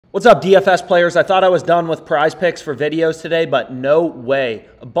What's up, DFS players? I thought I was done with prize picks for videos today, but no way.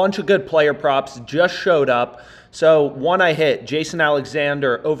 A bunch of good player props just showed up. So one I hit, Jason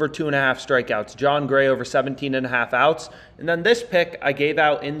Alexander over 2.5 strikeouts, John Gray over 17.5 outs, and then this pick I gave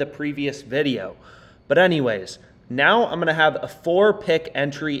out in the previous video. But anyways, now I'm going to have a 4-pick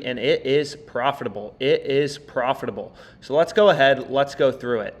entry, and it is profitable. It is profitable. So let's go ahead. Let's go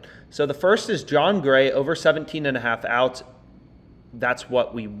through it. So the first is John Gray over 17.5 outs. That's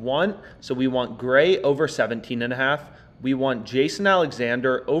what we want. So we want Gray over 17.5. We want Jason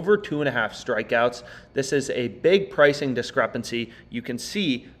Alexander over 2.5 strikeouts. This is a big pricing discrepancy you can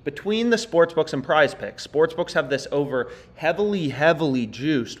see between the sportsbooks and PrizePicks. Sportsbooks have this over heavily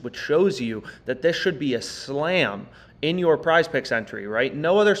juiced, which shows you that this should be a slam in your PrizePicks entry, right?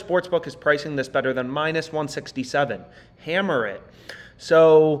 No other sportsbook is pricing this better than -167. Hammer it.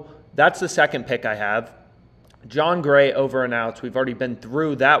 So that's the second pick I have. John Gray over and outs. We've already been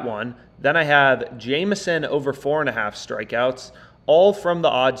through that one. Then I have Jameson over 4.5 strikeouts, all from the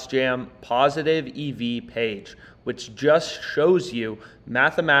OddsJam Positive EV page, which just shows you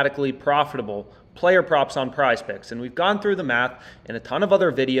mathematically profitable player props on PrizePicks. And we've gone through the math in a ton of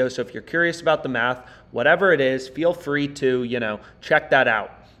other videos. So if you're curious about the math, whatever it is, feel free to, check that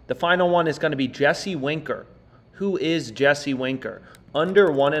out. The final one is going to be Jesse Winker. Who is Jesse Winker? Under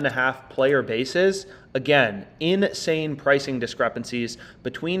 1.5 player bases. Again, insane pricing discrepancies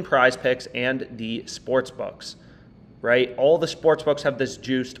between PrizePicks and the sportsbooks, right? All the sportsbooks have this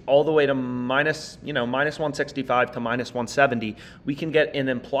juiced all the way to -165 to -170. We can get an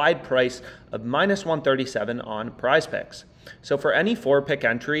implied price of -137 on PrizePicks. So for any 4-pick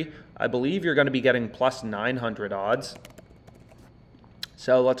entry, I believe you're going to be getting +900 odds.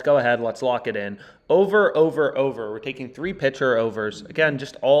 So let's go ahead. Let's lock it in. Over. We're taking 3 pitcher overs. Again,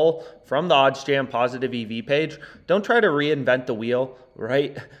 just all from the OddsJam Positive EV page. Don't try to reinvent the wheel,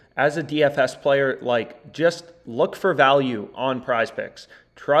 right? As a DFS player, just look for value on PrizePicks.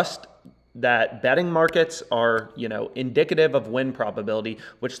 Trust that betting markets are, indicative of win probability,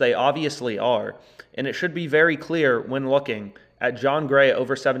 which they obviously are. And it should be very clear when looking at John Gray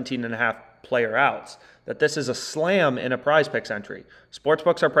over 17.5 player outs that this is a slam in a PrizePicks entry.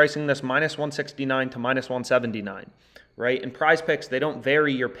 Sportsbooks are pricing this -169 to -179, right? In PrizePicks, they don't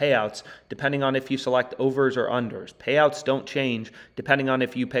vary your payouts depending on if you select overs or unders. Payouts don't change depending on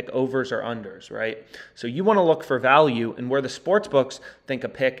if you pick overs or unders, right? So you want to look for value, and where the sportsbooks think a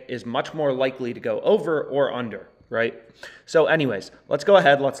pick is much more likely to go over or under, right? So anyways, let's go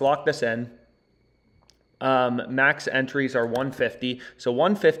ahead. Let's lock this in. Max entries are 150. So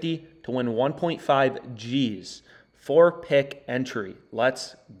 150 to win 1.5 G's. 4-pick entry.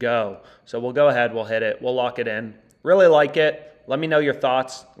 Let's go. So we'll go ahead. We'll hit it. We'll lock it in. Really like it. Let me know your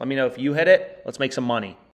thoughts. Let me know if you hit it. Let's make some money.